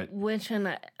know what... Which,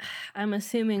 and I'm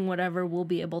assuming whatever we'll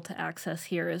be able to access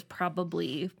here is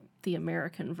probably the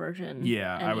American version.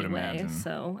 Yeah, I would anyway, imagine.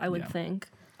 So I would think.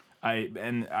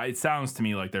 It sounds to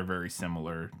me like they're very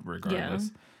similar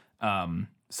regardless.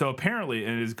 So apparently,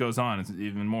 and it goes on, it's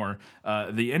even more,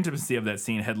 the intimacy of that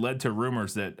scene had led to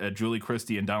rumors that Julie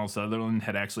Christie and Donald Sutherland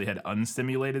had actually had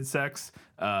unstimulated sex,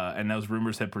 and those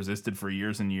rumors had persisted for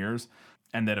years and years,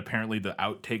 and that apparently the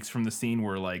outtakes from the scene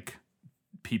were like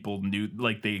people knew,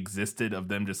 like they existed of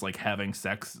them just like having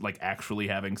sex, like actually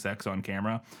having sex on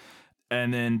camera.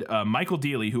 And then Michael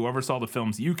Dealey, who oversaw the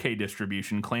film's UK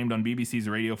distribution, claimed on BBC's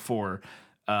Radio 4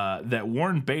 that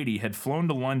Warren Beatty had flown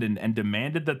to London and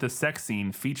demanded that the sex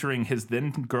scene featuring his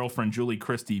then-girlfriend Julie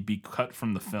Christie be cut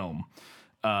from the film.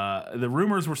 The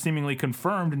rumors were seemingly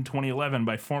confirmed in 2011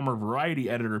 by former Variety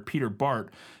editor Peter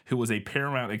Bart, who was a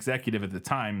Paramount executive at the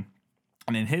time.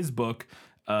 And in his book,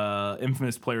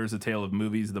 Infamous Players, A Tale of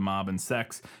Movies, The Mob, and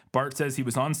Sex, Bart says he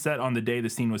was on set on the day the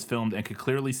scene was filmed and could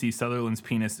clearly see Sutherland's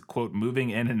penis, quote,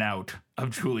 moving in and out of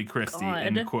Julie Christie,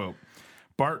 end quote.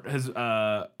 Bart has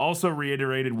also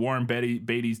reiterated Warren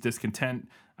Beatty's discontent.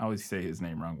 I always say his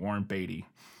name wrong. Warren Beatty.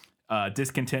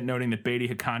 Discontent, noting that Beatty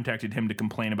had contacted him to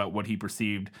complain about what he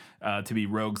perceived to be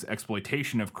Rogue's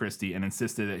exploitation of Christie and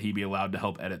insisted that he be allowed to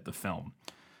help edit the film.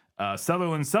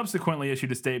 Sutherland subsequently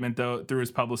issued a statement, though, through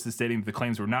his publicist stating that the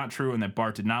claims were not true and that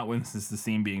Bart did not witness the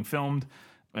scene being filmed.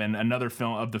 And another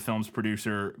film of the film's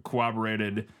producer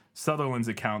corroborated Sutherland's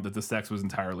account that the sex was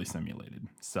entirely simulated.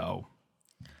 So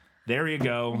there you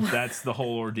go. That's the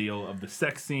whole ordeal of the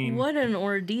sex scene. What an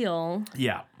ordeal.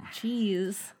 Yeah.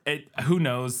 Jeez. Who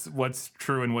knows what's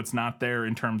true and what's not there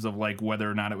in terms of like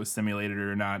whether or not it was simulated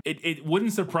or not. It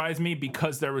wouldn't surprise me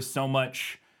because there was so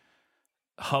much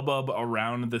hubbub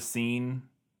around the scene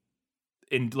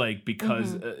in like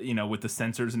because with the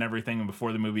censors and everything and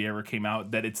before the movie ever came out,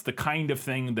 that it's the kind of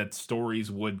thing that stories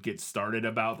would get started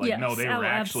about, like, no, they were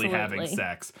actually having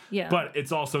sex. Yeah, but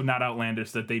it's also not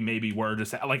outlandish that they maybe were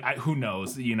just like, who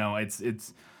knows,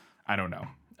 it's I don't know,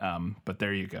 but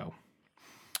there you go.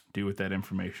 Do with that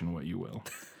information what you will.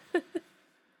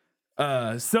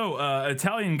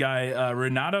 Italian guy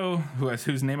Renato,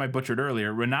 whose name I butchered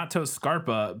earlier, Renato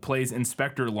Scarpa, plays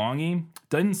Inspector Longy.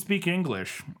 Doesn't speak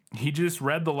English. He just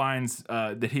read the lines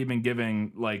that he'd been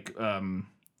giving like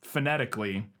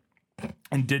phonetically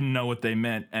and didn't know what they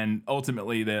meant. And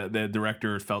ultimately, the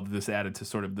director felt that this added to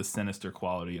sort of the sinister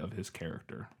quality of his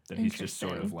character. That he's just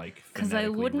sort of like, because I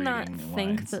would not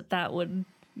think lines. that would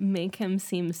make him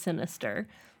seem sinister.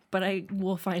 But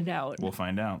we'll find out. We'll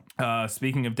find out.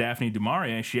 Speaking of Daphne du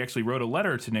Maurier, she actually wrote a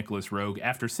letter to Nicholas Rogue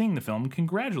after seeing the film,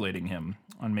 congratulating him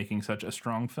on making such a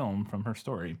strong film from her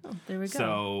story. Oh, there we go.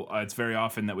 So it's very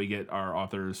often that we get our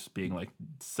authors being like,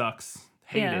 sucks,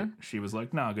 hate Yeah. it. She was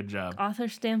like, no, good job. Author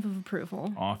stamp of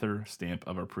approval. Author stamp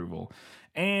of approval.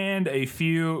 And a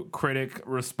few critic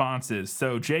responses.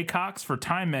 So Jay Cox for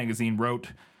Time Magazine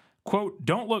wrote, quote,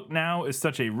 "Don't Look Now is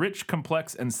such a rich,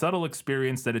 complex, and subtle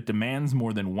experience that it demands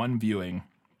more than one viewing."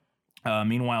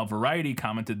 Meanwhile, Variety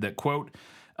commented that, quote,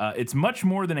 "It's much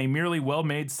more than a merely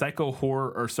well-made psycho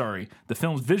horror," or sorry, the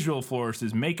film's visual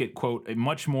flourishes make it, quote, "a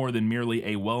much more than merely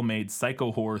a well-made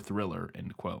psycho horror thriller,"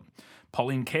 end quote.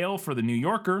 Pauline Kael for The New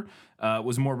Yorker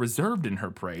was more reserved in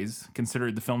her praise,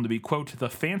 considered the film to be, quote, "the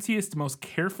fanciest, most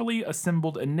carefully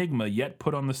assembled enigma yet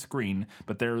put on the screen,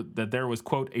 but there was,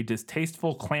 quote, a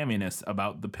distasteful clamminess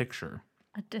about the picture."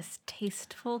 A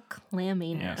distasteful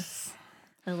clamminess. Yes.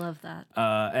 I love that.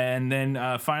 And then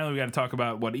finally, we got to talk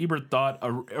about what Ebert thought.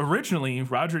 Originally,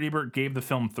 Roger Ebert gave the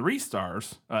film 3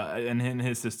 stars, and in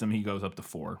his system, he goes up to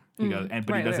 4. He goes,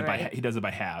 but he does it by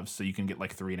halves, so you can get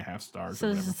like 3.5 stars. So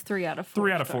or this whatever. is 3 out of 4.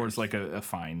 3 out of 4 is like a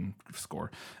fine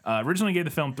score. Originally gave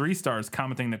the film 3 stars,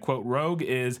 commenting that, quote, Rogue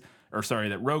is,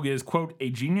 quote, "a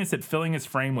genius at filling his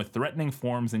frame with threatening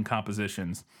forms and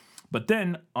compositions." But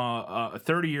then,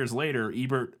 30 years later,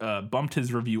 Ebert bumped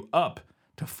his review up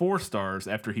to 4 stars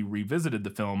after he revisited the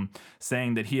film,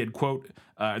 saying that he had, quote,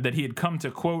 that he had come to,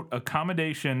 quote,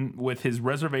 accommodation with his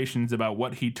reservations about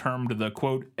what he termed the,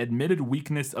 quote, admitted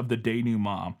weakness of the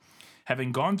denouement.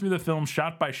 Having gone through the film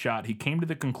shot by shot, he came to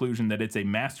the conclusion that it's a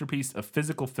masterpiece of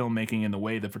physical filmmaking in the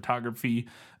way the photography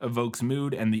evokes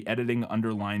mood and the editing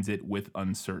underlines it with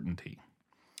uncertainty.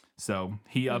 So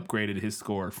he upgraded his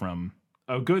score from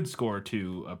a good score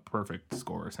to a perfect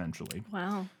score, essentially.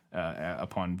 Wow.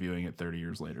 Upon viewing it 30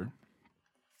 years later.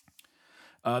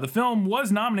 The film was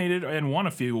nominated and won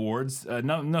a few awards,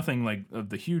 nothing like of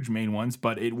the huge main ones,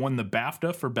 but it won the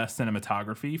BAFTA for Best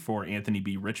Cinematography for Anthony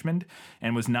B. Richmond,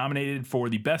 and was nominated for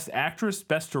the Best Actress,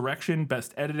 Best Direction,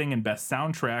 Best Editing, and Best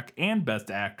Soundtrack, and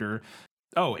Best Actor.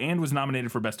 Oh, and was nominated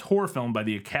for Best Horror Film by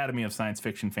the Academy of Science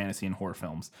Fiction, Fantasy, and Horror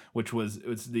Films, which was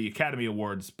the Academy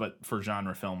Awards, but for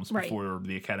genre films before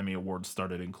the Academy Awards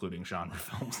started including genre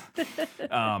films.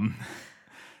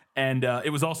 And it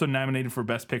was also nominated for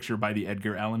Best Picture by the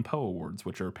Edgar Allan Poe Awards,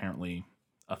 which are apparently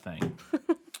a thing.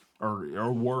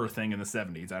 or were a thing in the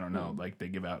 70s. I don't know. Like they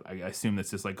give out, I assume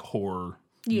that's just like horror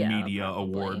media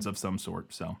awards of some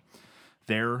sort. So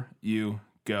there you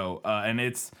go. And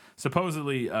it's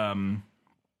supposedly...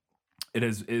 it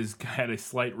has had a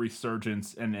slight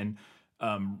resurgence and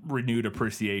renewed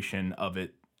appreciation of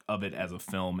it as a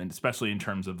film, and especially in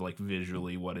terms of like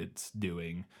visually what it's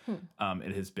doing.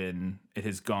 It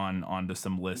has gone onto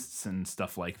some lists and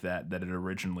stuff like that it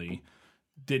originally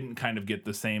didn't kind of get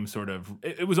the same sort of.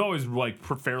 It was always like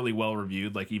fairly well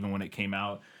reviewed, like even when it came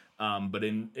out. But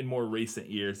in more recent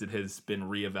years, it has been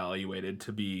reevaluated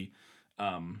to be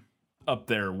up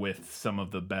there with some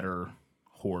of the better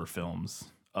horror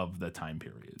films of the time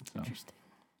period. So. Interesting.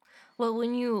 Well,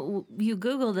 when you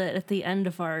Googled it at the end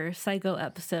of our Psycho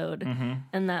episode,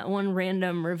 and that one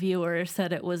random reviewer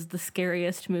said it was the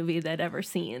scariest movie they'd ever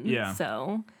seen. Yeah.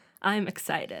 So I'm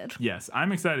excited. Yes,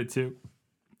 I'm excited too.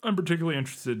 I'm particularly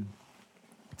interested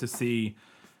to see,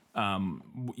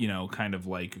 kind of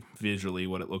like visually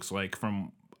what it looks like.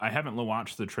 I haven't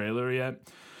watched the trailer yet,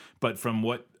 but from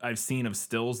what I've seen of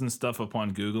stills and stuff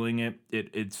upon Googling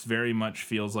it's very much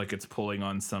feels like it's pulling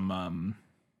on some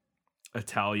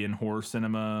Italian horror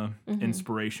cinema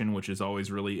inspiration, which is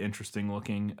always really interesting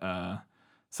looking.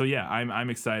 So yeah,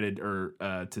 I'm excited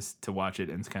to watch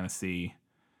it and kind of see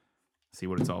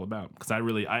what it's all about. Because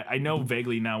I know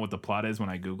vaguely now what the plot is when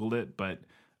I Googled it,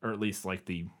 or at least like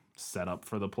the setup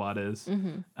for the plot is.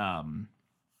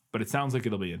 But it sounds like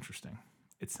it'll be interesting.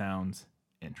 It sounds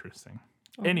interesting.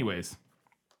 Anyways,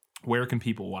 where can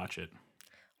people watch it?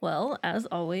 Well, as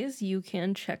always, you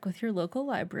can check with your local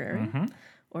library,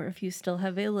 or if you still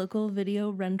have a local video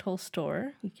rental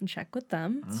store, you can check with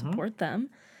them, support them.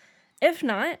 If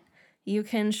not, you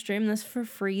can stream this for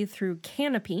free through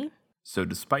Canopy. So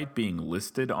despite being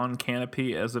listed on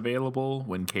Canopy as available,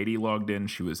 when Katie logged in,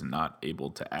 she was not able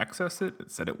to access it.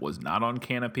 It said it was not on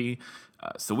Canopy.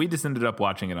 So we just ended up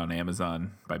watching it on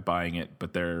Amazon by buying it,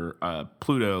 but their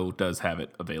Pluto does have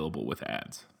it available with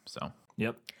ads. So,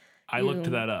 yep. I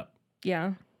looked that up.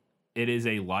 Yeah. It is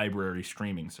a library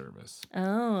streaming service.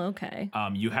 Oh, okay.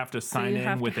 You have to sign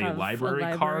in with a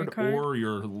library card or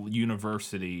your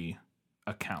university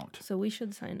account. So we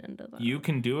should sign into that. You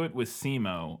can do it with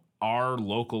SEMO. Our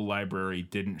local library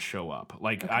didn't show up.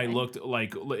 Like I looked,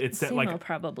 like it said, SEMO like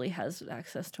probably has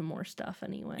access to more stuff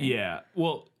anyway. Yeah.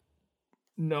 Well,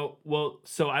 no. Well,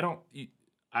 so I don't.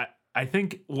 I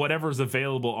think whatever's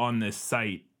available on this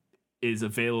site is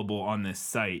available on this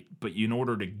site, but in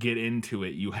order to get into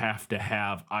it, you have to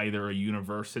have either a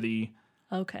university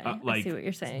Okay, like I see what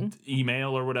you're saying.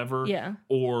 email or whatever, Yeah.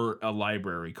 or a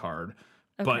library card.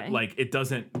 Okay. But like it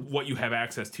doesn't, what you have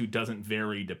access to doesn't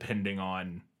vary depending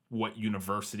on what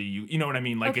university you know what I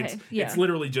mean? Like Okay, it's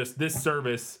literally just this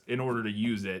service. In order to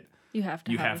use it, You have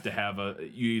to. you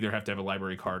either have to have a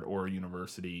library card or a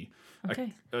university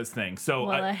Okay. thing. So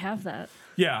Well, I have that.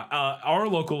 yeah, our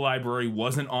local library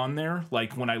wasn't on there.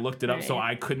 Like when I looked it up, so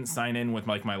Right. I couldn't sign in with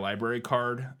like my library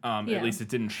card. At least it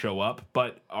didn't show up,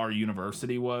 but our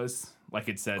university was. Like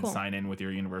it said, Cool. sign in with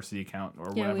your university account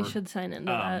or Yeah, whatever. we should sign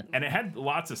into that. And it had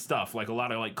lots of stuff, like a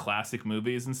lot of like classic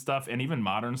movies and stuff, and even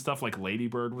modern stuff. Like Lady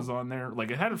Bird was on there.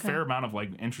 Like it had a fair amount of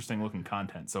like interesting looking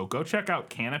content. So go check out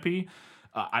Canopy.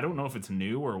 I don't know if it's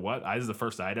new or what. This is the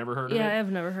first I'd ever heard of it. Yeah, I've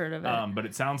never heard of it. But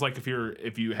it sounds like if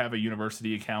you have a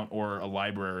university account or a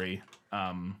library,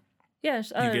 Yeah,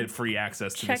 you get free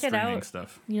access to the check it streaming out.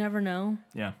 stuff. You never know.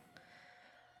 Yeah.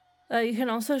 You can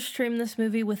also stream this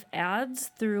movie with ads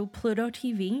through Pluto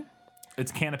TV.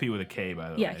 It's Canopy with a K,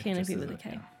 by the Yeah, way. Canopy with a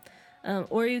K.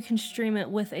 Or you can stream it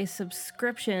with a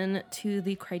subscription to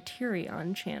the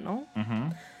Criterion channel. Mm-hmm.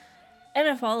 And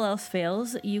if all else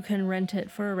fails, you can rent it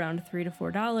for around $3 to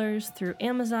 $4 through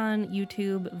Amazon,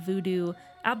 YouTube, Vudu,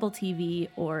 Apple TV,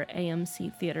 or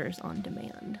AMC Theaters on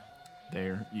Demand.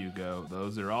 There you go.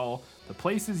 Those are all the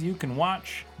places you can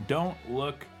watch Don't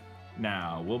Look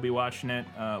Now. We'll be watching it.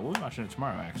 We'll be watching it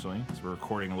tomorrow, actually, because we're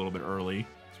recording a little bit early.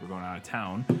 We're going out of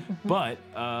town. But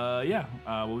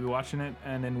we'll be watching it,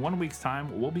 and in 1 week's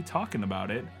time, we'll be talking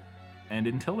about it. And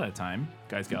until that time,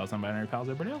 guys, gals, non-binary pals,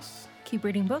 everybody else, Keep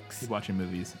reading books keep watching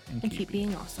movies and keep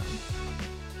being awesome.